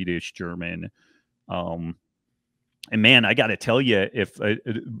 Swedish, German. And man, I got to tell you, if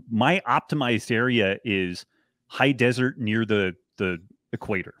my optimized area is high desert near the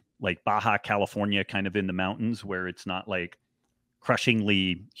equator, like Baja California, kind of in the mountains where it's not like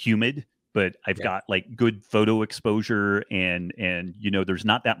crushingly humid, but I've got like good photo exposure and there's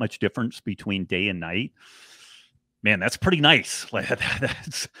not that much difference between day and night. Man, that's pretty nice. Like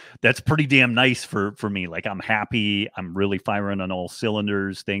that's pretty damn nice for me. Like, I'm happy. I'm really firing on all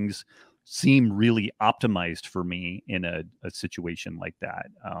cylinders. Things seem really optimized for me in a situation like that.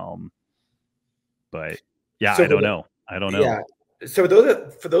 But yeah, so I don't know. Yeah. So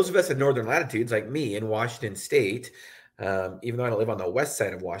for those of us in northern latitudes, like me in Washington State, even though I don't live on the west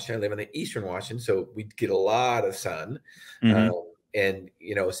side of Washington, I live in the eastern Washington, so we get a lot of sun, and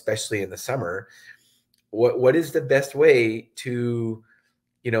especially in the summer. What is the best way to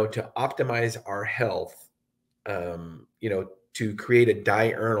optimize our health, to create a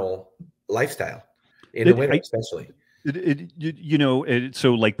diurnal lifestyle in the winter, especially?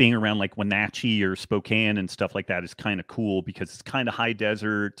 So like being around like Wenatchee or Spokane and stuff like that is kind of cool because it's kind of high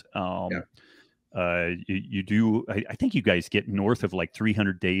desert. You do, I think you guys get north of like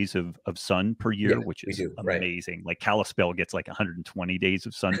 300 days of sun per year, which is amazing. Right. Like Kalispell gets like 120 days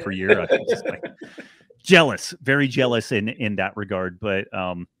of sun per year. I'm just like jealous, very jealous in that regard. But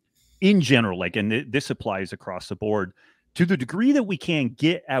in general, like, and this applies across the board, to the degree that we can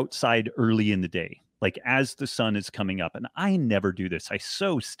get outside early in the day, like as the sun is coming up. And I never do this. I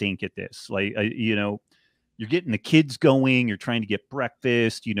so stink at this. Like, you're getting the kids going, you're trying to get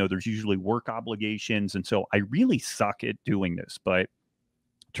breakfast, there's usually work obligations. And so I really suck at doing this, but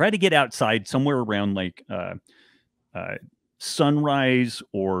try to get outside somewhere around like sunrise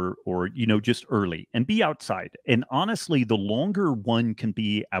or just early, and be outside. And honestly, the longer one can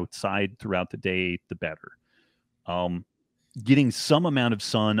be outside throughout the day, the better. Getting some amount of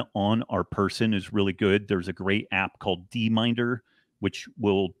sun on our person is really good. There's a great app called D-Minder, which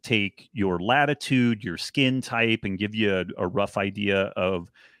will take your latitude, your skin type, and give you a rough idea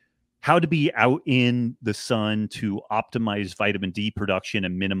of how to be out in the sun to optimize vitamin D production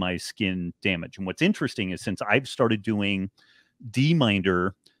and minimize skin damage. And what's interesting is, since I've started doing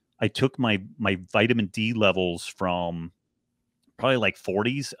D-Minder, I took my vitamin D levels from probably like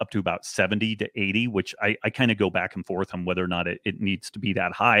 40s up to about 70 to 80, which I kind of go back and forth on whether or not it needs to be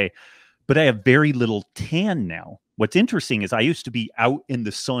that high. But I have very little tan now. What's interesting is I used to be out in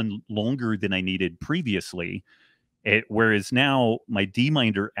the sun longer than I needed previously. Whereas now my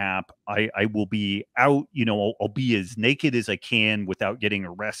D-Minder app, I will be out, I'll be as naked as I can without getting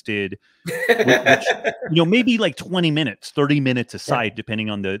arrested, which, maybe like 20 minutes, 30 minutes aside, depending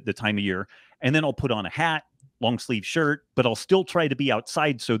on the time of year. And then I'll put on a hat, long sleeve shirt, but I'll still try to be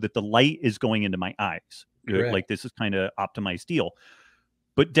outside so that the light is going into my eyes. Correct. Like, this is kind of optimized deal.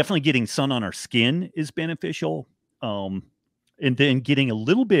 But definitely getting sun on our skin is beneficial. And then getting a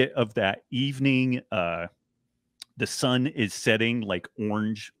little bit of that evening, the sun is setting, like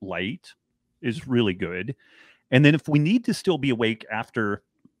orange light, is really good. And then if we need to still be awake after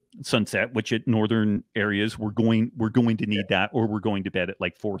sunset, which at northern areas we're going to need that, or we're going to bed at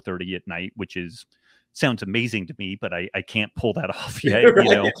like 4:30 at night, which sounds amazing to me, but I can't pull that off yet.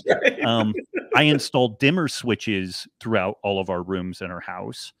 Right, right. I installed dimmer switches throughout all of our rooms in our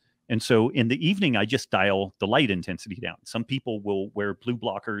house. And so in the evening, I just dial the light intensity down. Some people will wear blue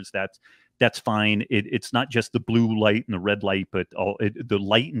blockers. That's fine. It's not just the blue light and the red light, but the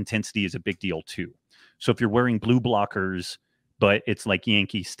light intensity is a big deal too. So if you're wearing blue blockers, but it's like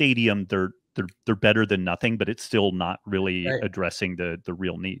Yankee Stadium, they're better than nothing, but it's still not really addressing the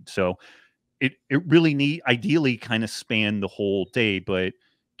real need. So it really ideally kind of span the whole day, but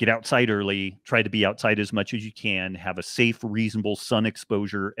get outside early, try to be outside as much as you can, have a safe, reasonable sun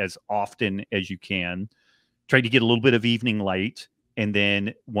exposure as often as you can, try to get a little bit of evening light. And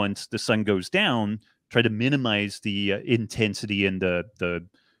then once the sun goes down, try to minimize the intensity and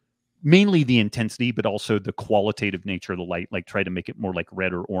mainly the intensity, but also the qualitative nature of the light. Like, try to make it more like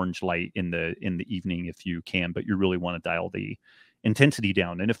red or orange light in the evening if you can, but you really want to dial the intensity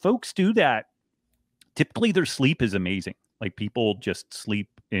down. And if folks do that, typically their sleep is amazing. Like, people just sleep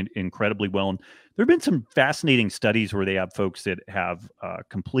incredibly well. And there have been some fascinating studies where they have folks that have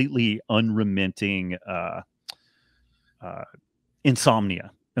completely unremitting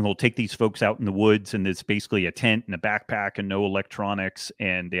insomnia. And they'll take these folks out in the woods, and there's basically a tent and a backpack and no electronics,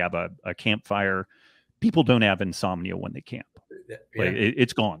 and they have a campfire. People don't have insomnia when they camp. Like,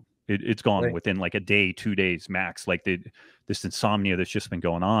 it's gone. It's gone within like a day, 2 days max. Like, this insomnia that's just been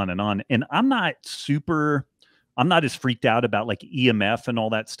going on. And I'm not as freaked out about like EMF and all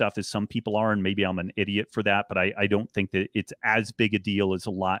that stuff as some people are. And maybe I'm an idiot for that, but I don't think that it's as big a deal as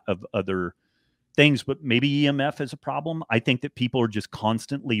a lot of other things. But maybe EMF is a problem. I think that people are just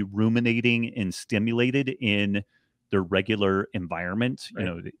constantly ruminating and stimulated in their regular environment,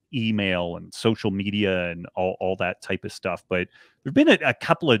 the email and social media and all that type of stuff. But there've been a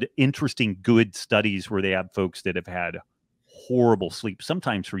couple of interesting, good studies where they have folks that have had horrible sleep,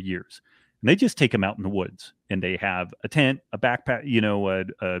 sometimes for years. And they just take them out in the woods, and they have a tent, a backpack,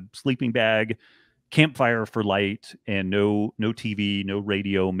 a sleeping bag, campfire for light, and no TV, no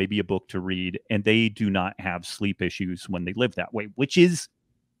radio, maybe a book to read. And they do not have sleep issues when they live that way, which is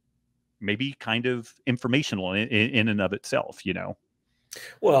maybe kind of informational in and of itself,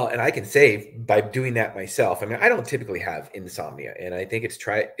 Well, and I can say, by doing that myself, I mean, I don't typically have insomnia, and I think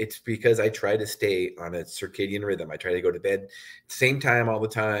it's because I try to stay on a circadian rhythm. I try to go to bed same time all the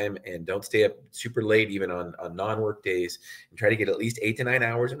time, and don't stay up super late, even on non-work days, and try to get at least 8 to 9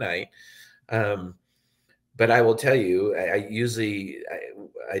 hours a night. But I will tell you,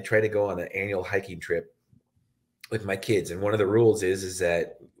 I try to go on an annual hiking trip with my kids, and one of the rules is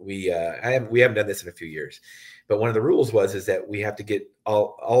that we haven't done this in a few years, but one of the rules is that we have to get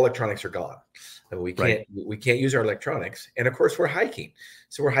all electronics are gone, and we can't use our electronics. And of course, we're hiking,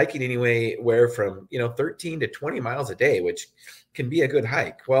 so we're hiking anywhere from 13 to 20 miles a day, which can be a good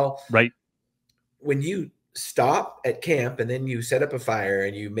hike. Well, when you stop at camp and then you set up a fire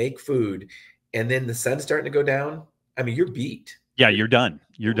and you make food, and then the sun's starting to go down, I mean, you're beat. Yeah, you're done.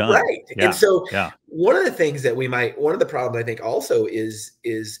 You're done. Right. Yeah. And so one of the things one of the problems I think also is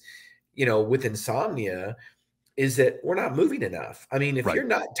with insomnia is that we're not moving enough. I mean, if Right. you're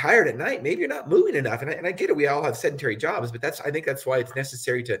not tired at night, maybe you're not moving enough. And I get it. We all have sedentary jobs, but I think that's why it's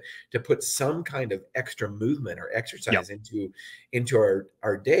necessary to put some kind of extra movement or exercise into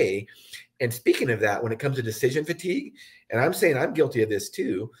our day. And speaking of that, when it comes to decision fatigue, and I'm saying I'm guilty of this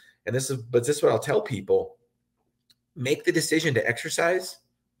too, and this is what I'll tell people: make the decision to exercise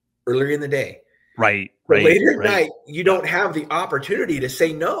earlier in the day. Right. But Right. later at Right. night, you don't have the opportunity to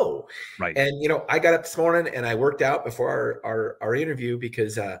say no. Right. And I got up this morning and I worked out before our interview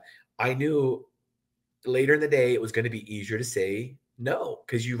because I knew later in the day it was going to be easier to say no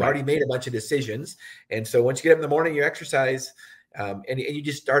because you've already made a bunch of decisions. And so once you get up in the morning, you exercise, and you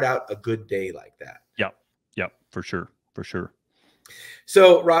just start out a good day like that. Yep. Yep. For sure. For sure.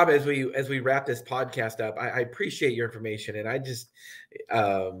 So, Rob, as we wrap this podcast up, I appreciate your information, and I just,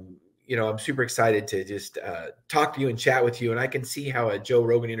 I'm super excited to just talk to you and chat with you. And I can see how a Joe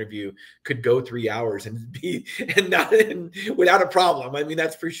Rogan interview could go 3 hours without a problem. I mean,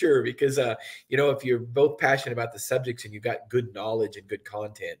 that's for sure, because if you're both passionate about the subjects and you've got good knowledge and good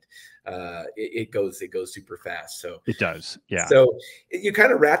content, it goes super fast. So it does. Yeah. So you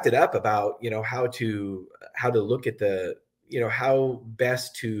kind of wrapped it up about how to look at the how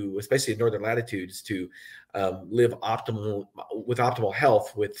best to, especially in northern latitudes, to live with optimal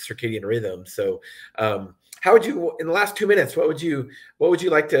health with circadian rhythm. So how would you, in the last 2 minutes, what would you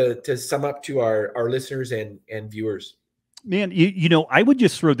like to sum up to our listeners and viewers? Man, I would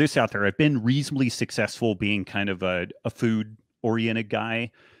just throw this out there. I've been reasonably successful being kind of a food oriented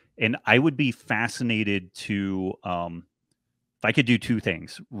guy, and I would be fascinated to if I could do two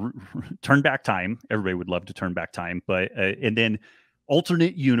things: turn back time. Everybody would love to turn back time, but and then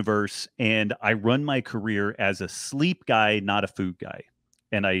alternate universe. And I run my career as a sleep guy, not a food guy.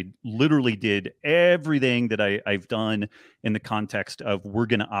 And I literally did everything that I've done in the context of we're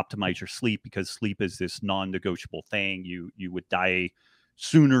going to optimize your sleep, because sleep is this non-negotiable thing. You would die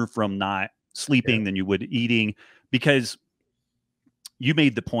sooner from not sleeping than you would eating, because you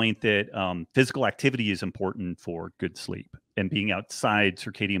made the point that physical activity is important for good sleep, and being outside,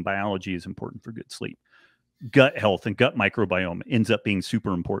 circadian biology is important for good sleep. Gut health and gut microbiome ends up being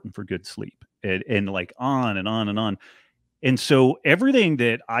super important for good sleep, and like on and on and on. And so everything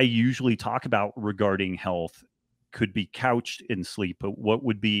that I usually talk about regarding health could be couched in sleep. But what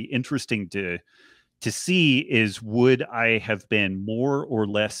would be interesting to see is, would I have been more or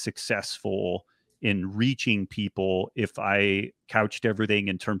less successful in reaching people if I couched everything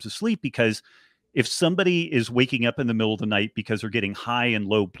in terms of sleep? Because if somebody is waking up in the middle of the night because they're getting high and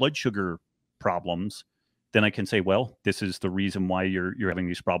low blood sugar problems, then I can say, well, this is the reason why you're having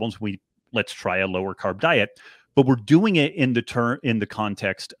these problems. Let's try a lower carb diet. But we're doing it in the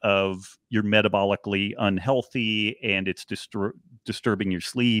context of you're metabolically unhealthy and it's disturbing your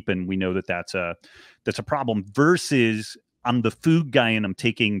sleep, and we know that that's a problem. Versus, I'm the food guy and I'm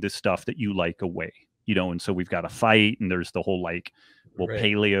taking the stuff that you like away, and so we've got a fight, and there's the whole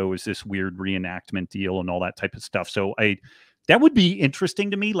Paleo is this weird reenactment deal and all that type of stuff. So that would be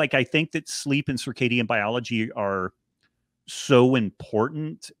interesting to me. Like, I think that sleep and circadian biology are so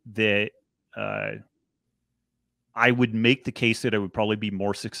important that I would make the case that I would probably be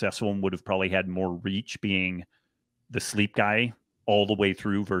more successful and would have probably had more reach being the sleep guy all the way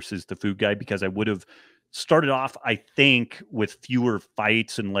through versus the food guy, because I would have started off, I think, with fewer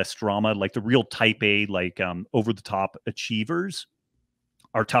fights and less drama. Like the real type A, over the top achievers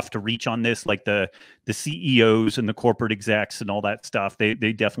are tough to reach on this. Like the CEOs and the corporate execs and all that stuff, they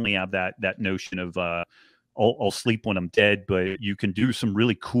definitely have that notion of I'll sleep when I'm dead. But you can do some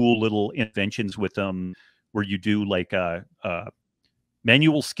really cool little inventions with them, where you do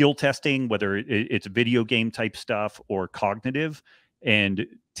manual skill testing, whether it's video game type stuff or cognitive, and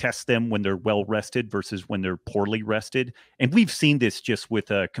test them when they're well rested versus when they're poorly rested. And we've seen this just with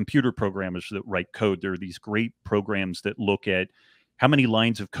computer programmers that write code. There are these great programs that look at how many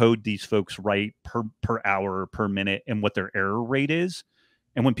lines of code these folks write per hour or per minute, and what their error rate is.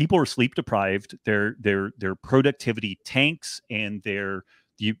 And when people are sleep deprived, their productivity tanks, and the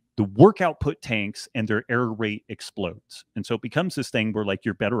work output tanks, and their error rate explodes. And so it becomes this thing where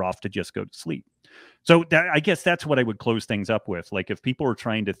you're better off to just go to sleep. So I guess that's what I would close things up with. Like, if people are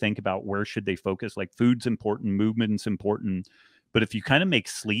trying to think about where should they focus, food's important, movement's important, but if you kind of make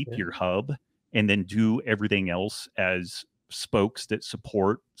sleep your hub and then do everything else as spokes that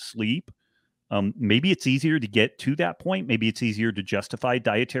support sleep, maybe it's easier to get to that point. Maybe it's easier to justify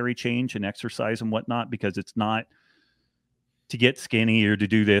dietary change and exercise and whatnot, because it's not to get skinny or to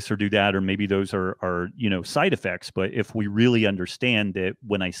do this or do that, or maybe those are side effects. But if we really understand that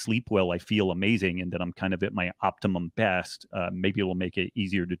when I sleep well, I feel amazing and that I'm kind of at my optimum best, maybe it'll make it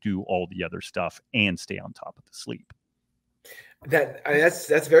easier to do all the other stuff and stay on top of the sleep.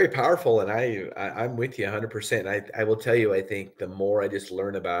 That's very powerful, and I'm with you 100%. I will tell you, I think the more I just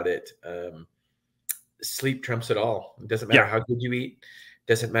learn about it, sleep trumps it all. It doesn't matter how good you eat,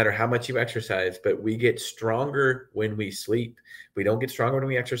 doesn't matter how much you exercise, but we get stronger when we sleep. We don't get stronger when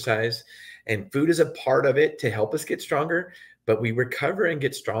we exercise, and food is a part of it to help us get stronger, but we recover and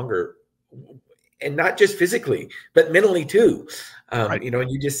get stronger, and not just physically, but mentally too. Right.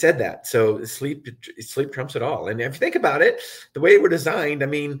 And you just said that. So sleep trumps it all. And if you think about it, the way we're designed, I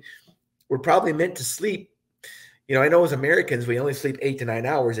mean, we're probably meant to sleep. I know as Americans, we only sleep 8 to 9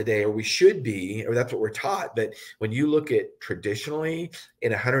 hours a day, or we should be, or that's what we're taught. But when you look at traditionally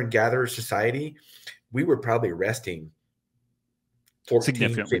in a hunter-gatherer society, we were probably resting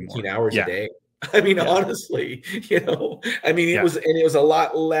 14, 15 hours a day. I mean, honestly, it was a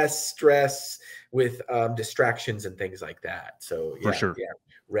lot less stress with distractions and things like that. So for sure.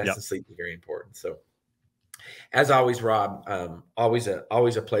 Rest and sleep is very important. So as always, Rob, always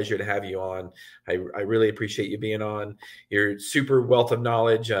a pleasure to have you on. I really appreciate you being on. You're super wealth of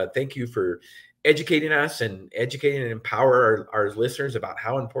knowledge. Thank you for educating us and empower our listeners about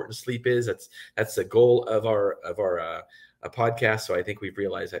how important sleep is. That's the goal of our podcast. So I think we've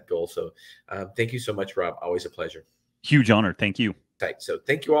realized that goal. So thank you so much, Rob. Always a pleasure. Huge honor. Thank you. Right. So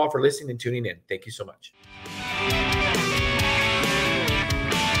thank you all for listening and tuning in. Thank you so much.